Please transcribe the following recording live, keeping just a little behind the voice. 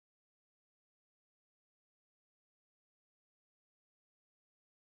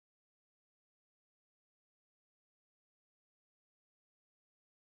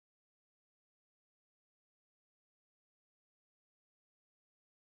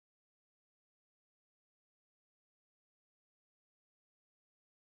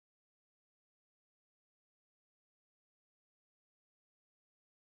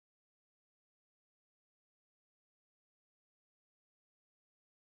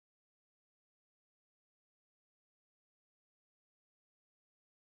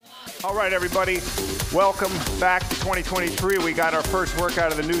All right, everybody, welcome back to 2023. We got our first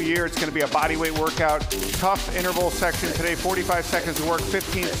workout of the new year. It's gonna be a body weight workout. Tough interval section today, 45 seconds of work,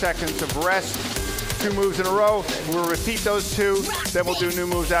 15 seconds of rest. 2 moves in a row. We'll repeat those 2, then we'll do new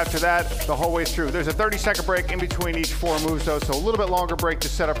moves after that the whole way through. There's a 30-second break in between each 4 moves though, so a little bit longer break to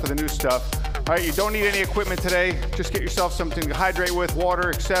set up for the new stuff. All right, you don't need any equipment today. Just get yourself something to hydrate with, water,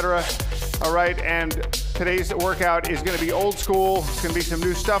 etc. All right, and today's workout is gonna be old school. It's gonna be some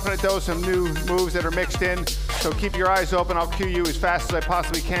new stuff in it though, some new moves that are mixed in. So keep your eyes open. I'll cue you as fast as I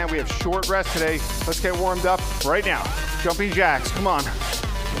possibly can. We have short rest today. Let's get warmed up right now. Jumping jacks, come on.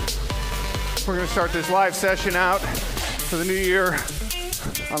 We're gonna start this live session out for the new year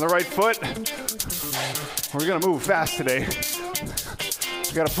on the right foot. We're gonna move fast today.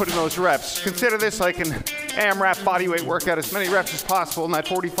 We gotta put in those reps. Consider this like an AMRAP bodyweight workout, as many reps as possible in that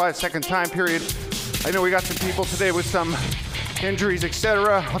 45-second time period. I know we got some people today with some injuries,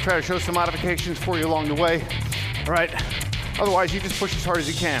 etc. I'll try to show some modifications for you along the way. All right, otherwise you just push as hard as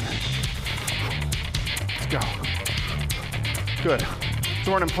you can. Let's go. Good.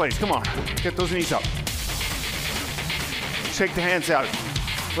 Thorn in place, come on. Get those knees up. Shake the hands out.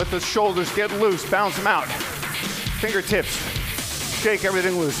 Let those shoulders get loose, bounce them out. Fingertips, shake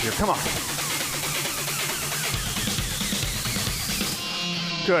everything loose here, come on.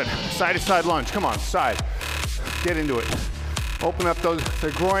 Good, side to side lunge, come on, side. Get into it. Open up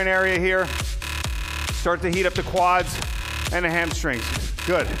the groin area here. Start to heat up the quads and the hamstrings.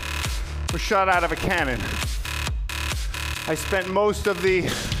 Good. We're shot out of a cannon. I spent most of the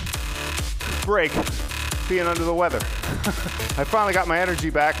break being under the weather. I finally got my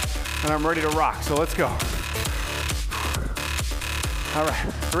energy back and I'm ready to rock, so let's go. All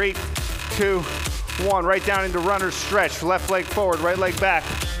right, 3, 2, 1, right down into runner's stretch. Left leg forward, right leg back.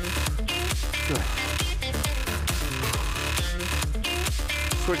 Good.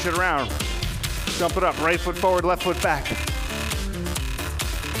 Switch it around. Jump it up, right foot forward, left foot back.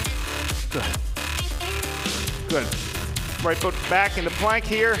 Good. Good. Right foot back into plank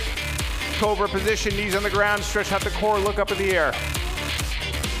here. Cobra position, knees on the ground, stretch out the core, look up in the air.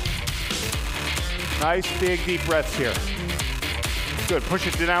 Nice, big, deep breaths here. Good, push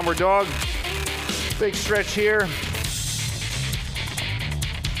it to downward dog. Big stretch here.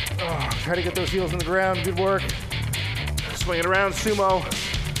 Oh, try to get those heels on the ground, good work. Swing it around, sumo.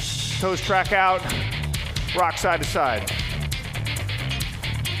 Toes track out, rock side to side.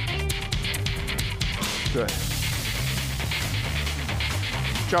 Good.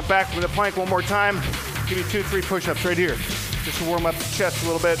 Jump back from the plank one more time. Give me 2, 3 push-ups right here. Just to warm up the chest a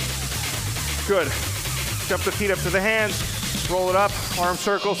little bit. Good. Jump the feet up to the hands. Roll it up. Arm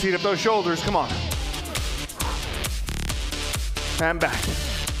circles. Heat up those shoulders. Come on. And back.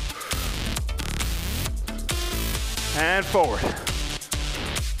 And forward.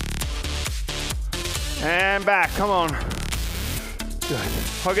 And back. Come on. Good.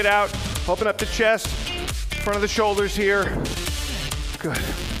 Hug it out. Open up the chest. Front of the shoulders here. Good.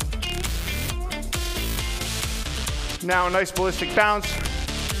 Now a nice ballistic bounce.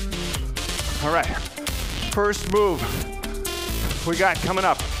 All right, first move we got coming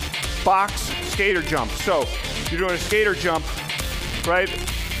up, box skater jump. So you're doing a skater jump, right?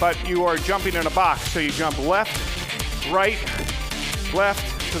 But you are jumping in a box. So you jump left, right,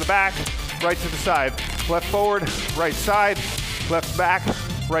 left to the back, right to the side. Left forward, right side, left back,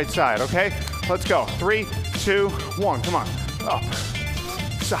 right side, okay? Let's go, 3, 2, 1, come on, up.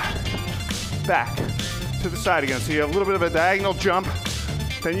 Side, back, to the side again. So you have a little bit of a diagonal jump,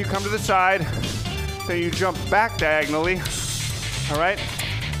 then you come to the side, then you jump back diagonally, all right?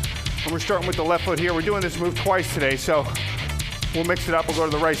 And we're starting with the left foot here. We're doing this move twice today, so we'll mix it up. We'll go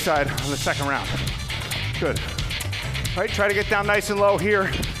to the right side on the second round. Good. All right, try to get down nice and low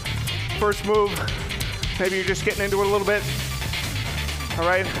here. First move, maybe you're just getting into it a little bit, all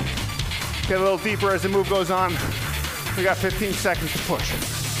right? Get a little deeper as the move goes on. We got 15 seconds to push.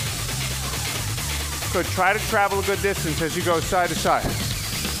 Good, try to travel a good distance as you go side to side.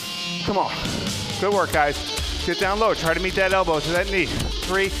 Come on, good work guys. Get down low, try to meet that elbow to that knee.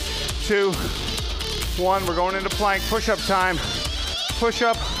 3, 2, 1, we're going into plank, push-up time.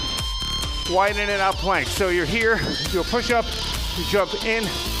 Push-up, widen it out plank. So you're here, do a push-up, you jump in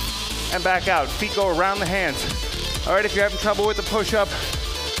and back out. Feet go around the hands. All right, if you're having trouble with the push-up,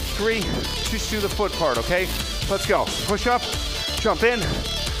 3, just do the foot part, okay? Let's go. Push up, jump in,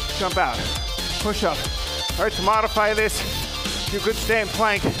 jump out. Push up. All right, to modify this, you could stay in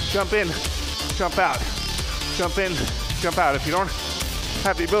plank, jump in, jump out. Jump in, jump out. If you don't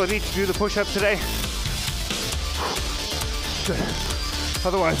have the ability to do the push-up today, good.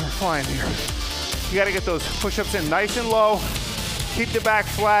 Otherwise, we're flying here. You gotta get those push-ups in nice and low. Keep the back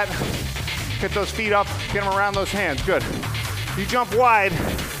flat. Get those feet up, get them around those hands, good. You jump wide,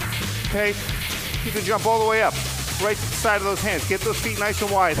 okay? You can jump all the way up, right to the side of those hands. Get those feet nice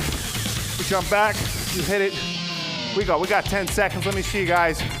and wide. You jump back, you hit it. We got 10 seconds. Let me see you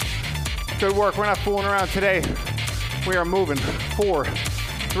guys. Good work, we're not fooling around today. We are moving. 4,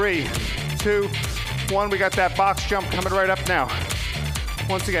 3, 2, 1. We got that box jump coming right up now.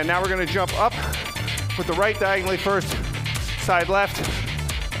 Once again, now we're gonna jump up with the right diagonally first, side left,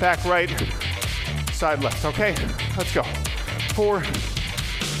 back right, side left, okay? Let's go. 4,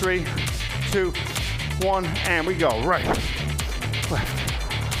 3, 2, 1, and we go. Right,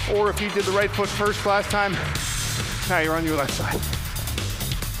 left. Or if you did the right foot first last time, now you're on your left side.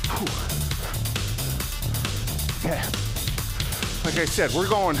 Okay. Like I said, we're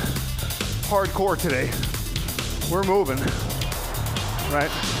going hardcore today. We're moving, right?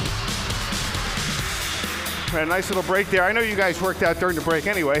 We had a nice little break there. I know you guys worked out during the break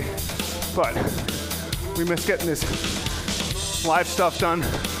anyway, but we missed getting this live stuff done.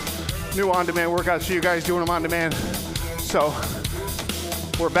 New on-demand workouts for you guys, doing them on demand. So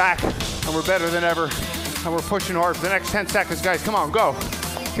we're back and we're better than ever and we're pushing hard for the next 10 seconds. Guys, come on, go.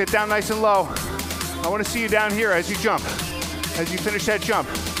 Get down nice and low. I want to see you down here as you jump. As you finish that jump,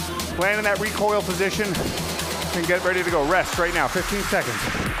 land in that recoil position and get ready to go. Rest right now, 15 seconds.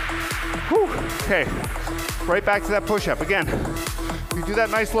 Whew. Okay, right back to that push-up. Again, you do that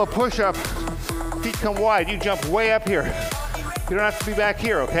nice little push-up, feet come wide, you jump way up here. You don't have to be back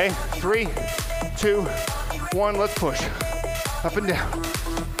here, okay? 3, 2, 1, let's push. Up and down,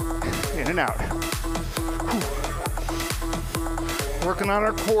 in and out. Whew. Working on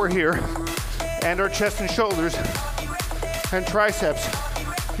our core here and our chest and shoulders and triceps.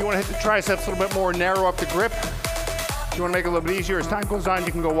 If you want to hit the triceps a little bit more, narrow up the grip. If you want to make it a little bit easier, as time goes on,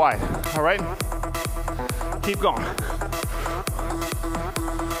 you can go wide, all right? Keep going.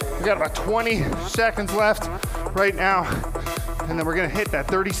 We got about 20 seconds left right now, and then we're gonna hit that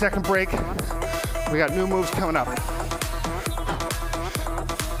 30-second break. We got new moves coming up.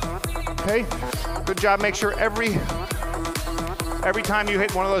 Okay, good job. Make sure every time you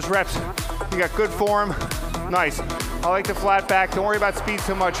hit one of those reps, you got good form. Nice. I like the flat back. Don't worry about speed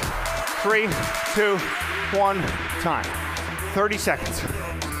so much. 3, 2, 1, time. 30 seconds.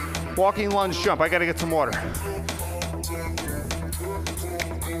 Walking lunge jump. I gotta get some water.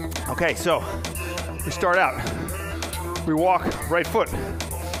 Okay, so we start out. We walk right foot.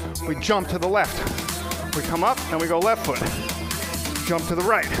 We jump to the left. We come up and we go left foot. Jump to the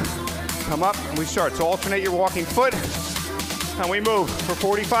right. Come up and we start. So alternate your walking foot and we move for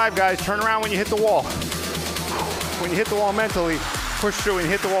 45, guys. Turn around when you hit the wall. When you hit the wall mentally, push through, and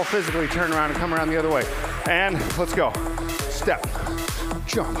hit the wall physically, turn around and come around the other way. And let's go. Step,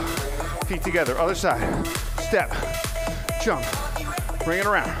 jump, feet together, other side. Step, jump, bring it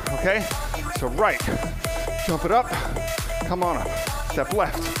around, okay? So right, jump it up, come on up. Step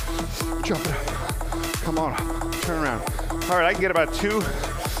left, jump it up, come on up, turn around. All right, I can get about 2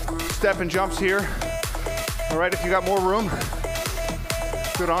 step and jumps here. All right, if you got more room,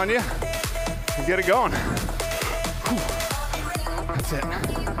 good on you, and get it going. That's it.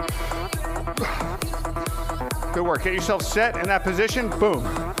 Good work. Get yourself set in that position. Boom.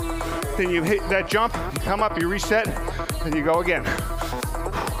 Then you hit that jump, you come up, you reset, and you go again.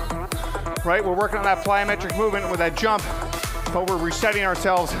 Right? We're working on that plyometric movement with that jump, but we're resetting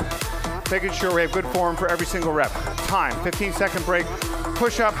ourselves, making sure we have good form for every single rep. Time, 15-second break,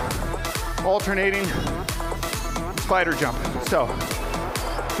 push up, alternating, spider jump. So,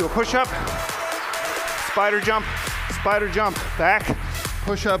 do a push up, spider jump, back,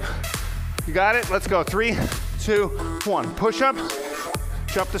 push up. You got it? Let's go. 3, 2, 1. Push up,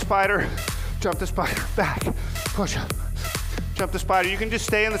 jump the spider, back, push up, jump the spider. You can just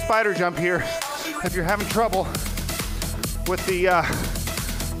stay in the spider jump here if you're having trouble with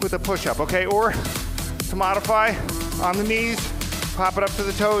the push up, okay? Or to modify, on the knees, pop it up to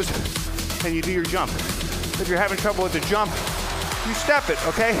the toes, and you do your jump. If you're having trouble with the jump, you step it,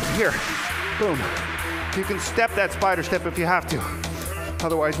 okay? Here, boom. You can step that spider step if you have to.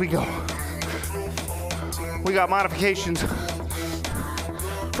 Otherwise, we go. We got modifications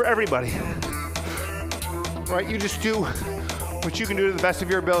for everybody. Right? You just do what you can do to the best of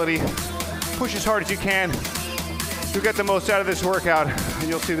your ability. Push as hard as you can. You'll get the most out of this workout, and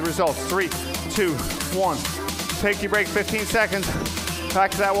you'll see the results. 3, 2, 1. Take your break, 15 seconds.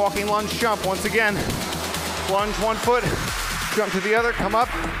 Back to that walking lunge jump. Once again, lunge one foot, jump to the other, come up.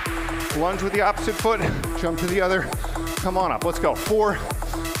 Lunge with the opposite foot, jump to the other, come on up. Let's go. 4,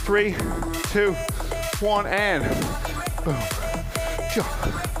 3, 2, 1, and boom. Jump.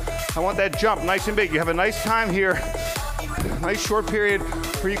 I want that jump nice and big. You have a nice time here, nice short period,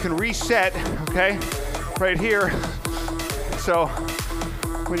 where you can reset, okay, right here. So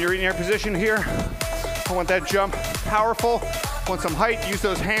when you're in your position here, I want that jump powerful. Want some height, use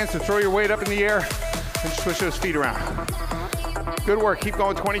those hands to throw your weight up in the air and switch those feet around. Good work, keep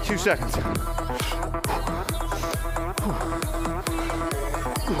going, 22 seconds.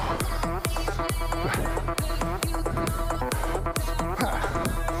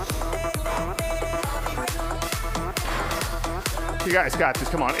 You guys got this,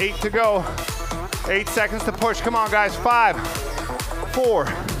 come on, 8 to go. 8 seconds to push, come on guys, 5, 4,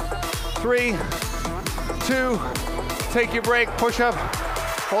 3, 2, take your break, push up,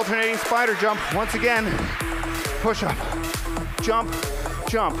 alternating spider jump. Once again, push up, jump,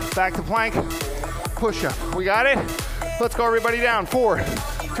 jump, back to plank, push up. We got it? Let's go everybody down. 4,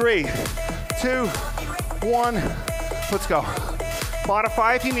 3, 2, 1, let's go.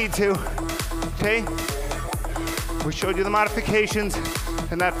 Modify if you need to, okay? We showed you the modifications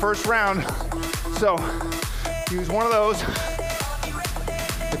in that first round. So use one of those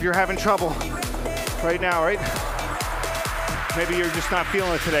if you're having trouble right now, right? Maybe you're just not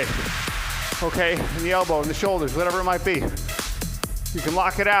feeling it today. Okay, in the elbow, in the shoulders, whatever it might be. You can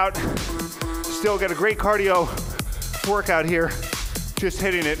lock it out, still get a great cardio workout here, just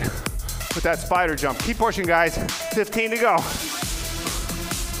hitting it with that spider jump. Keep pushing, guys. 15 to go.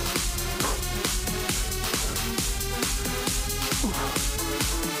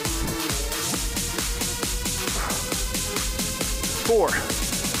 4,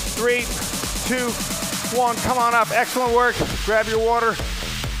 3, 2, 1, come on up, excellent work. Grab your water,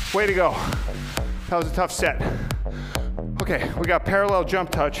 way to go. That was a tough set. Okay, we got parallel jump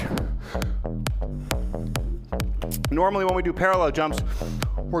touch. Normally when we do parallel jumps,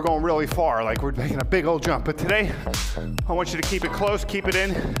 we're going really far, like we're making a big old jump. But today, I want you to keep it close, keep it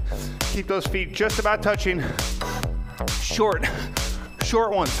in, keep those feet just about touching. Short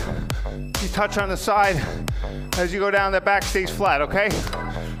ones. You touch on the side. As you go down, that back stays flat, okay?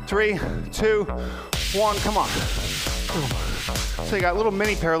 3, 2, 1, come on. Boom. So you got little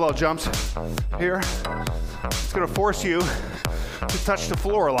mini parallel jumps here. It's gonna force you to touch the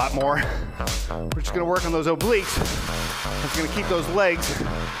floor a lot more. We're just gonna work on those obliques. It's gonna keep those legs in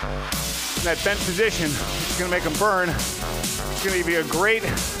that bent position. It's gonna make them burn. It's gonna give you a great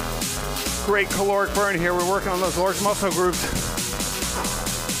caloric burn here. We're working on those large muscle groups,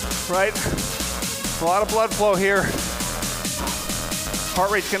 right? A lot of blood flow here.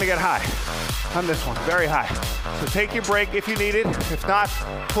 Heart rate's gonna get high on this one, very high. So take your break if you need it. If not,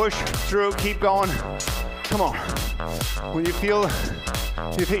 push through, keep going. Come on. When you feel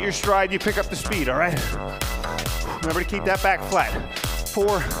you've hit your stride, you pick up the speed, all right? Remember to keep that back flat.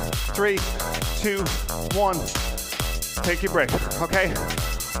 4, 3, 2, 1. Take your break, okay?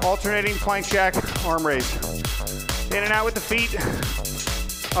 Alternating plank jack, arm raise. In and out with the feet,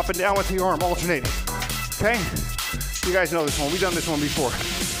 up and down with the arm, alternating. Okay? You guys know this one. We've done this one before.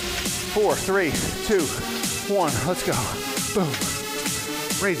 4, 3, 2, 1. Let's go. Boom.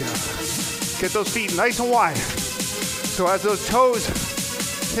 Raise it up. Get those feet nice and wide. So as those toes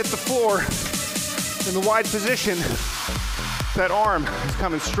hit the floor in the wide position, that arm is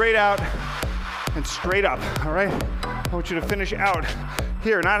coming straight out and straight up. All right? I want you to finish out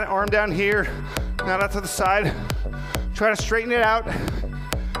here. Not an arm down here. Not out to the side. Try to straighten it out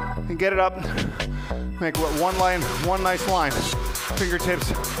and get it up. Make one line, one nice line.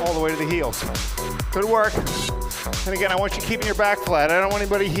 Fingertips all the way to the heels. Good work. And again, I want you keeping your back flat. I don't want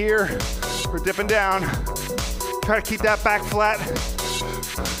anybody here or dipping down. Try to keep that back flat.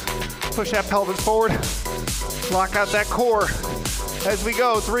 Push that pelvis forward. Lock out that core as we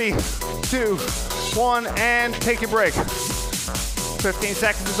go. 3, 2, 1, and take your break. 15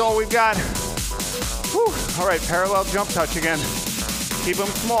 seconds is all we've got. Whew. All right, parallel jump touch again. Keep them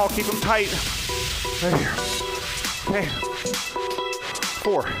small, keep them tight. Right here. Okay.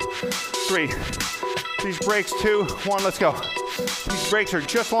 4, 3. These breaks, 2, 1, let's go. These breaks are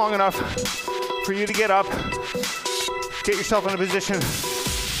just long enough for you to get up, get yourself in a position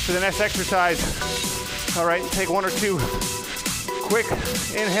for the next exercise. All right, take 1 or 2 quick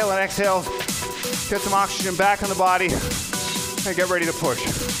inhale and exhales. Get some oxygen back in the body and get ready to push.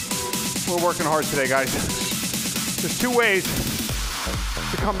 We're working hard today, guys. There's 2 ways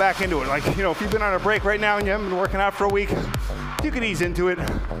to come back into it. Like, you know, if you've been on a break right now and you haven't been working out for a week, you can ease into it.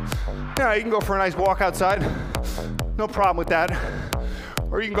 Yeah, you can go for a nice walk outside. No problem with that.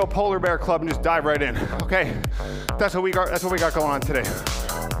 Or you can go polar bear club and just dive right in, okay? That's what we got going on today.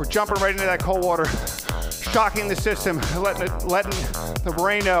 We're jumping right into that cold water, shocking the system, letting the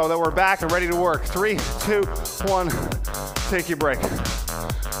brain know that we're back and ready to work. 3, 2, 1, take your break.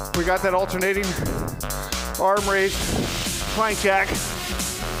 We got that alternating arm raise, plank jack.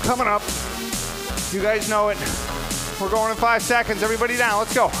 coming up. You guys know it. We're going in 5 seconds. Everybody down,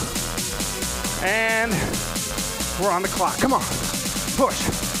 let's go. And we're on the clock. Come on. Push,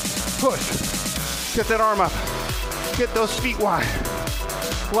 push. Get that arm up. Get those feet wide.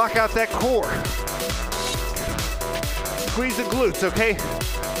 Lock out that core. Squeeze the glutes, okay?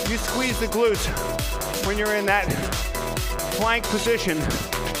 You squeeze the glutes when you're in that plank position.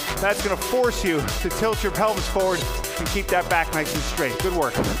 That's gonna force you to tilt your pelvis forward and keep that back nice and straight. Good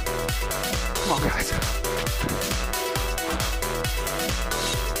work. Come on, guys.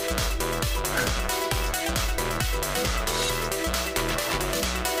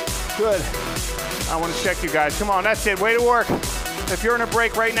 Good. I want to check you guys. Come on, that's it. Way to work. If you're in a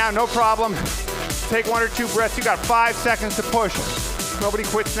break right now, no problem. Take 1 or 2 breaths. You got 5 seconds to push. Nobody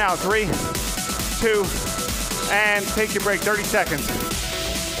quits now. 3, 2, and take your break. 30 seconds.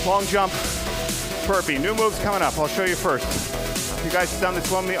 Long jump, burpee. New moves coming up. I'll show you first. You guys have done this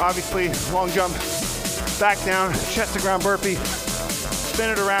with me, obviously. Long jump, back down, chest to ground burpee. Spin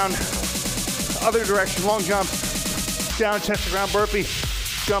it around, other direction. Long jump, down, chest to ground burpee.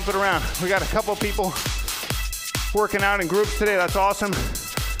 Jump it around. We got a couple people working out in groups today. That's awesome.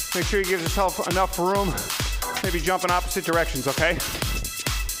 Make sure you give yourself enough room. Maybe jump in opposite directions, okay?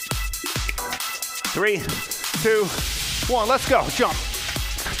 3, 2, 1, let's go. Jump.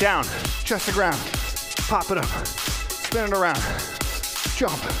 Down, chest to ground. Pop it up. Spin it around.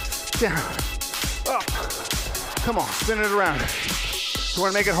 Jump. Down. Up. Come on, spin it around. You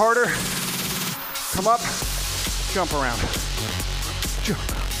wanna make it harder? Come up. Jump around. Jump.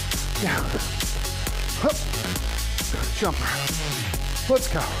 Down. Up. Jump around. Let's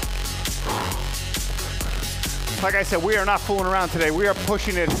go. Like I said, we are not fooling around today. We are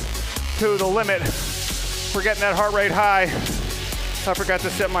pushing it to the limit. We're getting that heart rate high. I forgot to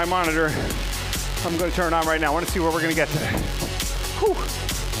set my monitor. I'm gonna turn it on right now. I wanna see where we're gonna get today. Whew.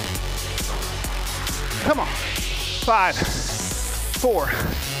 Come on. 5, 4,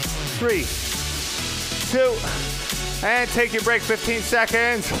 3, 2, and take your break, 15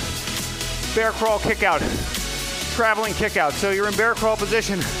 seconds. Bear crawl, kick out. Traveling kick out. So you're in bear crawl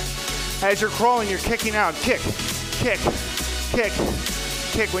position. As you're crawling, you're kicking out. Kick, kick, kick,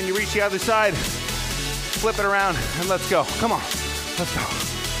 kick. When you reach the other side, flip it around and let's go. Come on, let's go.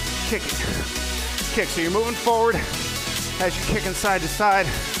 Kick it, kick. So you're moving forward as you're kicking side to side,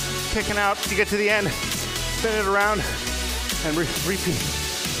 kicking out. You get to the end, spin it around and repeat.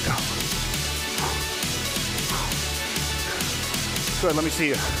 Go. Good, let me see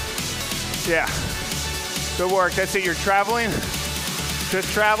you. Yeah, good work. That's it, you're traveling.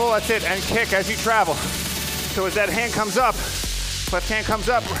 Just travel, that's it, and kick as you travel. So as that hand comes up, left hand comes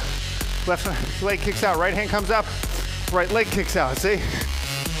up, left leg kicks out, right hand comes up, right leg kicks out, see?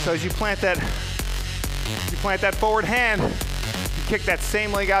 So as you plant that forward hand, you kick that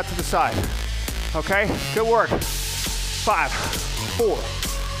same leg out to the side. Okay, good work. 5, 4,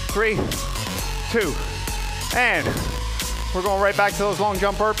 3, 2, and we're going right back to those long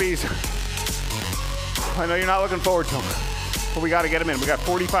jump burpees. I know you're not looking forward to them, but we gotta get them in. We got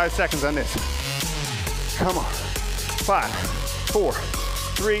 45 seconds on this. Come on. 5, 4,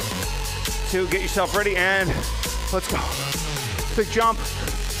 3, 2, get yourself ready and let's go. Big jump,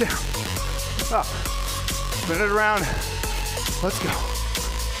 down, up, spin it around, let's go.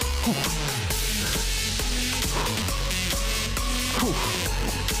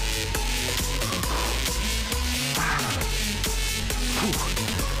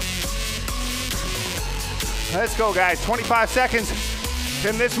 Let's go, guys. 25 seconds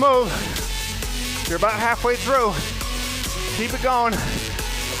in this move. You're about halfway through. Keep it going.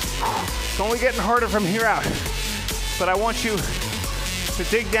 It's only getting harder from here out. But I want you to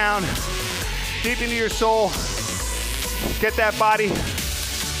dig down deep into your soul. Get that body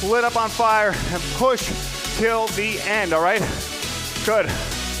lit up on fire and push till the end, all right? Good.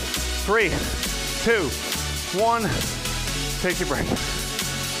 3, 2, 1. Take your break.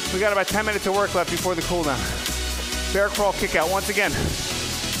 We got about 10 minutes of work left before the cool down. Bear crawl, kick out. Once again,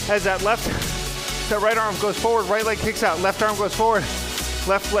 as that right arm goes forward, right leg kicks out. Left arm goes forward,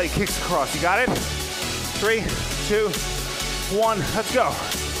 left leg kicks across. You got it? 3, 2, 1, let's go.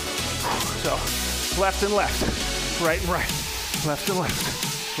 So, left and left, right and right, left and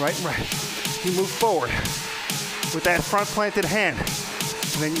left, right and right. You move forward with that front planted hand,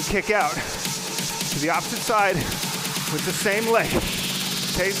 and then you kick out to the opposite side with the same leg.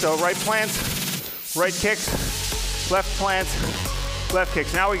 Okay, so right plants, right kicks, left plants, left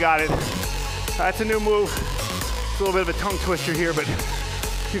kicks. Now we got it. That's a new move. It's a little bit of a tongue twister here, but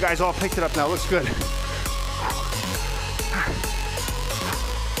you guys all picked it up now. Looks good.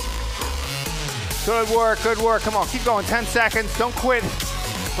 Good work, good work. Come on, keep going. 10 seconds. Don't quit.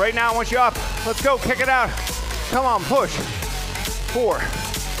 Right now, I want you up. Let's go, kick it out. Come on, push. 4,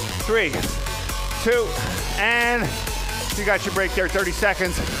 3, 2, and you got your break there, 30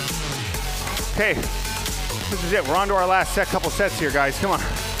 seconds. Okay, this is it. We're on to our last couple sets here, guys. Come on.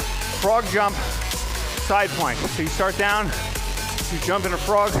 Frog jump, side plank. So you start down, you jump in a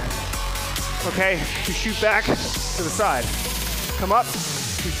frog, okay? You shoot back to the side. Come up,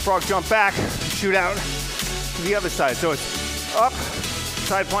 you frog jump back, shoot out to the other side. So it's up,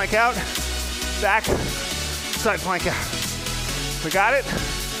 side plank out, back, side plank out. We got it?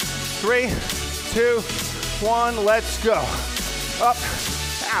 3, 2, 1, let's go. Up,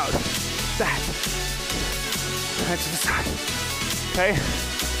 out, back, and to the side. Okay?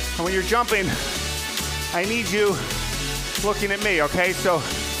 And when you're jumping, I need you looking at me, okay? So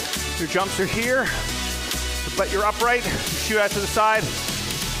your jumps are here, but you're upright, you shoot out to the side,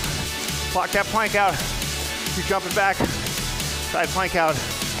 block that plank out, you're jumping back, side plank out,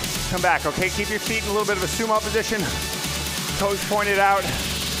 come back, okay? Keep your feet in a little bit of a sumo position, toes pointed out.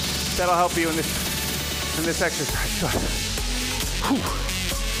 That'll help you in this exercise. Good.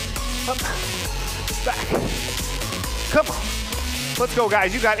 Up, back. Come on. Let's go,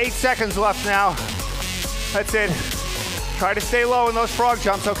 guys. You got 8 seconds left now. That's it. Try to stay low in those frog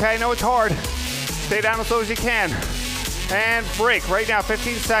jumps, okay? I know it's hard. Stay down as low as you can. And break. Right now,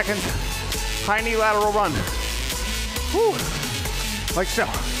 15 seconds. High knee lateral run. Whew. Like so.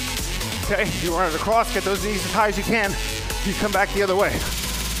 Okay, you run it across, get those knees as high as you can. You come back the other way.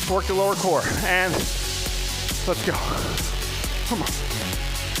 Work the lower core. And let's go. Come on.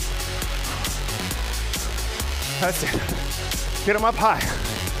 That's it. Get them up high.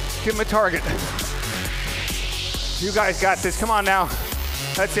 Give them a target. You guys got this. Come on now.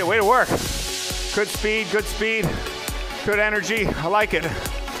 That's it. Way to work. Good speed, good energy. I like it.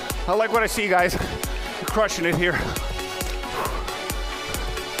 I like what I see, guys. You're crushing it here.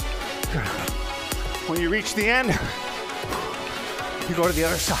 Good. When you reach the end, you go to the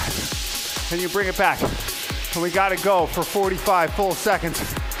other side. And you bring it back. And we gotta go for 45 full seconds.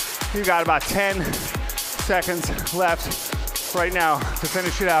 You got about 10 seconds left right now to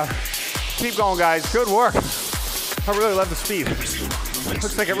finish it out. Keep going, guys. Good work. I really love the speed.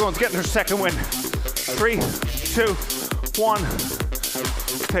 Looks like everyone's getting their second win. 3, 2, 1.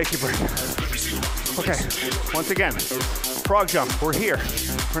 Take your break. Okay, once again, frog jump. We're here.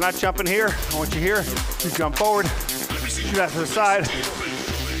 We're not jumping here. I want you here. You jump forward, shoot out to the side,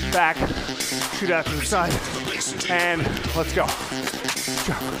 back, shoot out to the side, and let's go.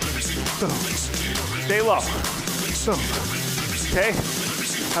 Jump. Boom. Stay low. Boom. Okay?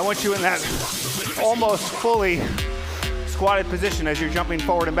 I want you in that almost fully squatted position as you're jumping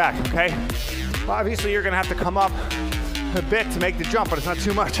forward and back, okay? Obviously, you're gonna have to come up a bit to make the jump, but it's not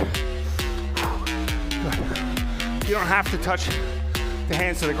too much. Good. You don't have to touch the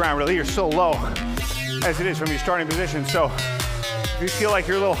hands to the ground, really. You're so low as it is from your starting position. So if you feel like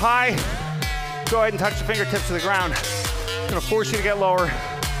you're a little high, go ahead and touch the fingertips to the ground. It's gonna force you to get lower.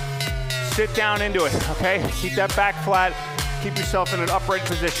 Sit down into it, okay? Keep that back flat. Keep yourself in an upright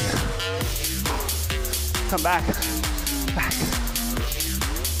position. Come back, back.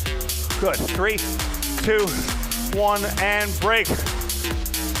 Good, 3, 2, 1, and break.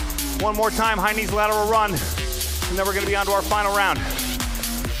 One more time, high knees lateral run, and then we're gonna be on to our final round.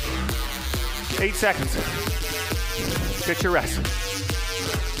 8 seconds. Get your rest.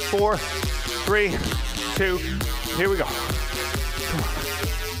 4, 3, 2, here we go.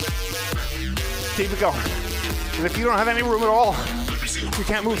 Keep it going. And if you don't have any room at all, you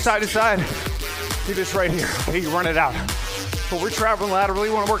can't move side to side, do this right here. Okay, you run it out. But we're traveling laterally.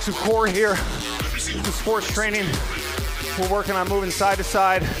 We want to work some core here. Some sports training. We're working on moving side to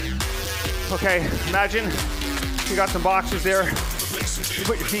side. Okay, imagine you got some boxes there. You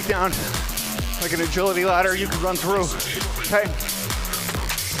put your feet down like an agility ladder you can run through. Okay?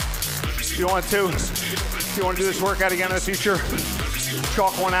 If you want to do this workout again in the future,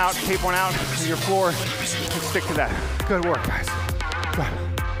 chalk one out, tape one out on your floor, and stick to that. Good work, guys. Good.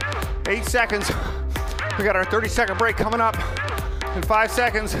 8 seconds. We got our 30-second break coming up in 5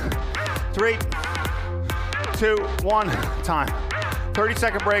 seconds. 3, 2, 1, time.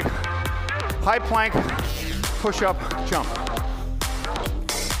 30-second break. High plank, push up, jump.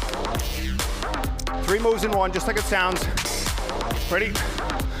 3 moves in 1, just like it sounds. Ready?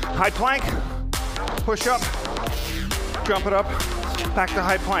 High plank, push up, jump it up, back to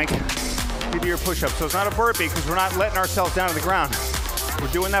high plank. You do your push up. So it's not a burpee because we're not letting ourselves down to the ground.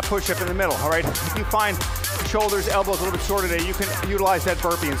 We're doing that push up in the middle, all right? If you find shoulders, elbows a little bit sore today, you can utilize that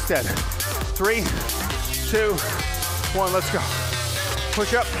burpee instead. 3, 2, 1, let's go.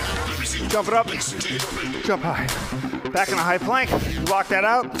 Push up, jump it up, jump high. Back in a high plank, lock that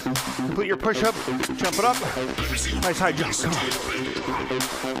out. Complete your push up, jump it up. Nice high jump, come on.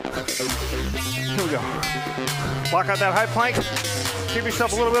 Here we go. Lock out that high plank. Give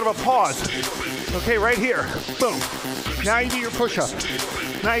yourself a little bit of a pause. Okay, right here, boom. Now you do your push up.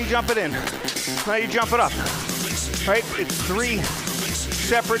 Now you jump it in. Now you jump it up, right? It's 3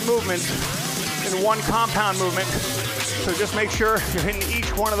 separate movements in one compound movement. So just make sure you're hitting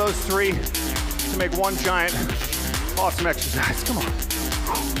each one of those 3 to make one giant awesome exercise. Come on.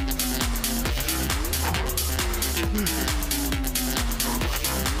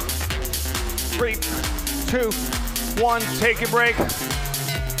 3, 2, 1, take your break.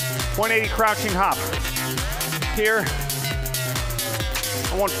 180 crouching hop. Here,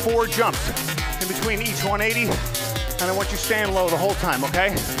 I want 4 jumps in between each 180, and I want you staying low the whole time,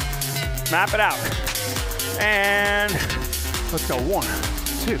 okay? Map it out. And let's go. 1,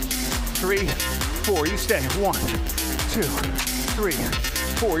 2, 3, 4. You stay. 1, 2, 3,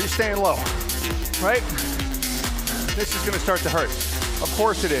 4. You're staying low, right? This is gonna start to hurt. Of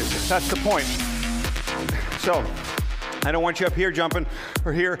course it is. That's the point. So, I don't want you up here jumping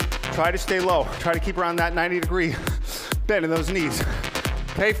or here. Try to stay low. Try to keep around that 90-degree bend in those knees.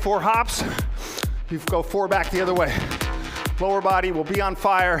 Okay, 4 hops. You go 4 back the other way. Lower body will be on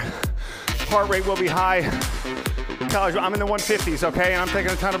fire. Heart rate will be high. I'm in the 150s, okay? And I'm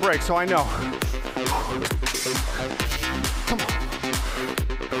taking a ton of breaks, so I know. Come on.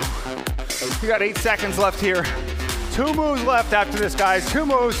 You got 8 seconds left here. 2 moves left after this, guys. 2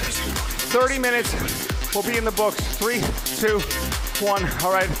 moves. 30 minutes will be in the books. 3, 2, 1.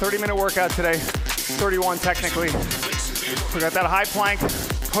 All right, 30-minute workout today. 31 technically. We got that high plank,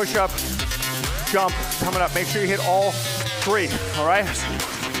 push up, jump coming up. Make sure you hit all 3, all right?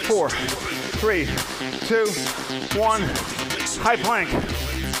 4, 3, 2, 1. High plank,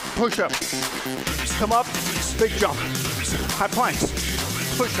 push up, come up, big jump. High plank,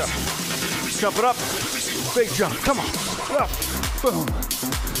 push up, jump it up, big jump. Come on, up, boom.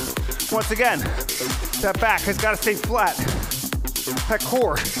 Once again, that back has got to stay flat. That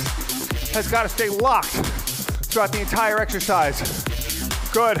core has got to stay locked throughout the entire exercise.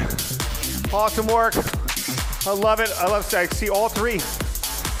 Good. Awesome work. I love it. I love to see all 3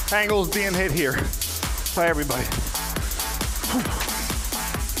 angles being hit here by everybody.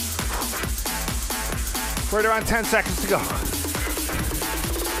 Right around 10 seconds to go.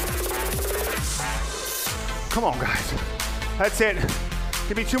 Come on, guys. That's it.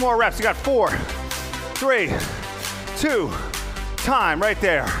 Give me 2 more reps. You got 4, 3, 2, time right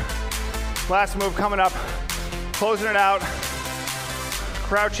there. Last move coming up. Closing it out.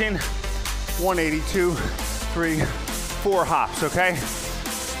 Crouching. 182, 3, 4 hops, okay?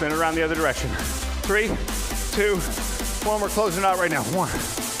 Spin it around the other direction. 3, 2, 1. We're closing it out right now. 1, 2,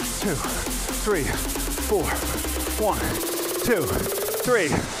 3, 4. 1, 2, 3,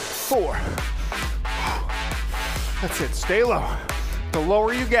 4. That's it. Stay low. The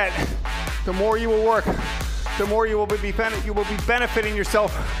lower you get, the more you will work, the more you will be benefiting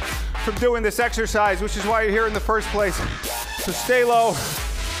yourself from doing this exercise, which is why you're here in the first place. So stay low,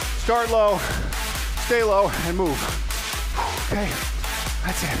 start low, stay low, and move. Okay,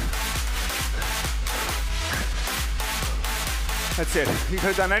 that's it. That's it. You could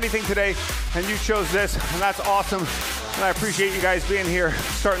have done anything today, and you chose this, and that's awesome. And I appreciate you guys being here,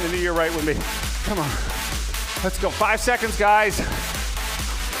 starting the new year right with me. Come on, let's go. 5 seconds, guys.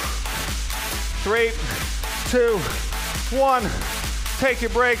 3, 2, 1. Take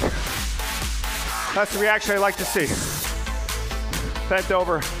your break. That's the reaction I like to see. Bent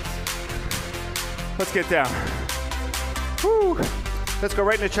over. Let's get down. Woo. Let's go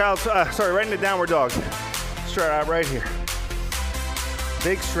right into right into downward dog. Start out right here.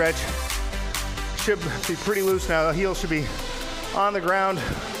 Big stretch. Should be pretty loose now. The heel should be on the ground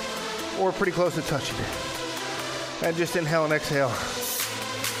or pretty close to touching it. And just inhale and exhale.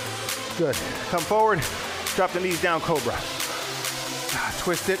 Good. Come forward. Drop the knees down, cobra.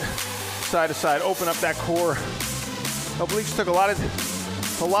 Twist it side to side. Open up that core. Obliques took a lot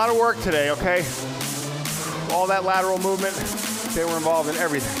of work today, okay? All that lateral movement, they were involved in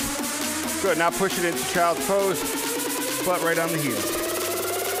everything. Good, now push it into child's pose, butt right on the heel.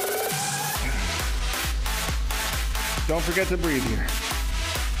 Don't forget to breathe here.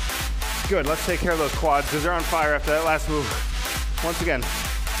 Good, let's take care of those quads because they're on fire after that last move. Once again,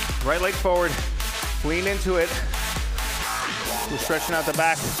 right leg forward, lean into it. We're stretching out the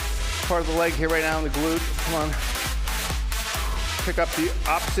back part of the leg here right now in the glute. Come on. Pick up the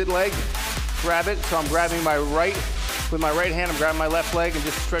opposite leg, grab it. So I'm grabbing my right, with my right hand, I'm grabbing my left leg and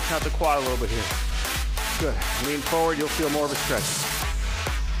just stretching out the quad a little bit here. Good, lean forward, you'll feel more of a stretch.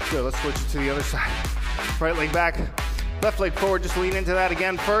 Good, let's switch it to the other side. Right leg back, left leg forward, just lean into that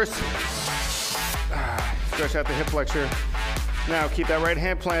again first. Stretch out the hip flexor. Now keep that right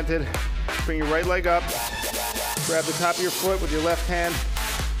hand planted, bring your right leg up, grab the top of your foot with your left hand,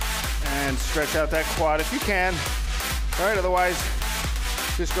 and stretch out that quad if you can. All right, otherwise,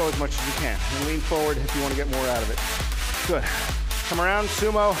 just go as much as you can. And lean forward if you want to get more out of it. Good. Come around,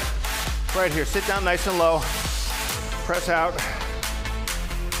 sumo, right here. Sit down nice and low. Press out.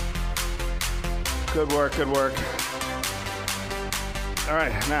 Good work, good work. All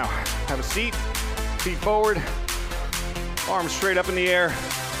right, now have a seat, feet forward, arms straight up in the air,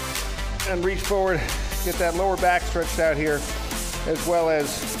 and reach forward. Get that lower back stretched out here, as well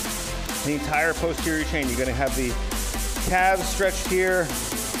as the entire posterior chain. You're gonna have the calves stretched here,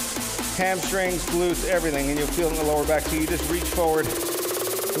 hamstrings, glutes, everything, and you'll feel it in the lower back. So you just reach forward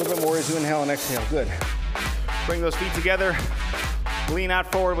a little bit more as you inhale and exhale. Good. Bring those feet together. Lean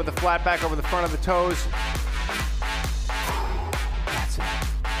out forward with the flat back over the front of the toes. That's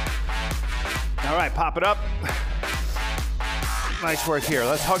it. All right, pop it up. Nice work here.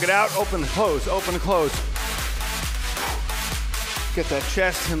 Let's hug it out. Open and close, open and close. Get that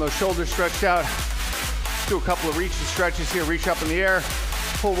chest and those shoulders stretched out. Do a couple of reach and stretches here. Reach up in the air,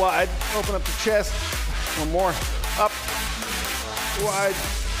 pull wide, open up the chest. One more, up, wide.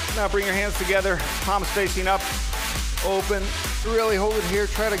 Now bring your hands together, palms facing up, open, really hold it here.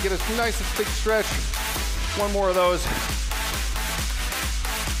 Try to get a nice and big stretch. One more of those.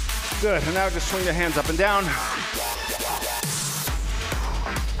 Good, and now just swing the hands up and down.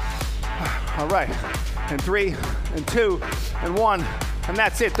 All right, and 3, and 2, and 1, and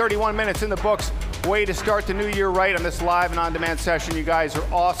that's it. 31 minutes in the books. Way to start the new year right on this live and on-demand session. You guys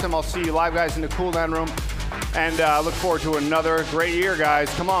are awesome. I'll see you live, guys, in the cool down room. And look forward to another great year,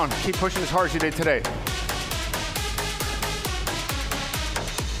 guys. Come on, keep pushing as hard as you did today.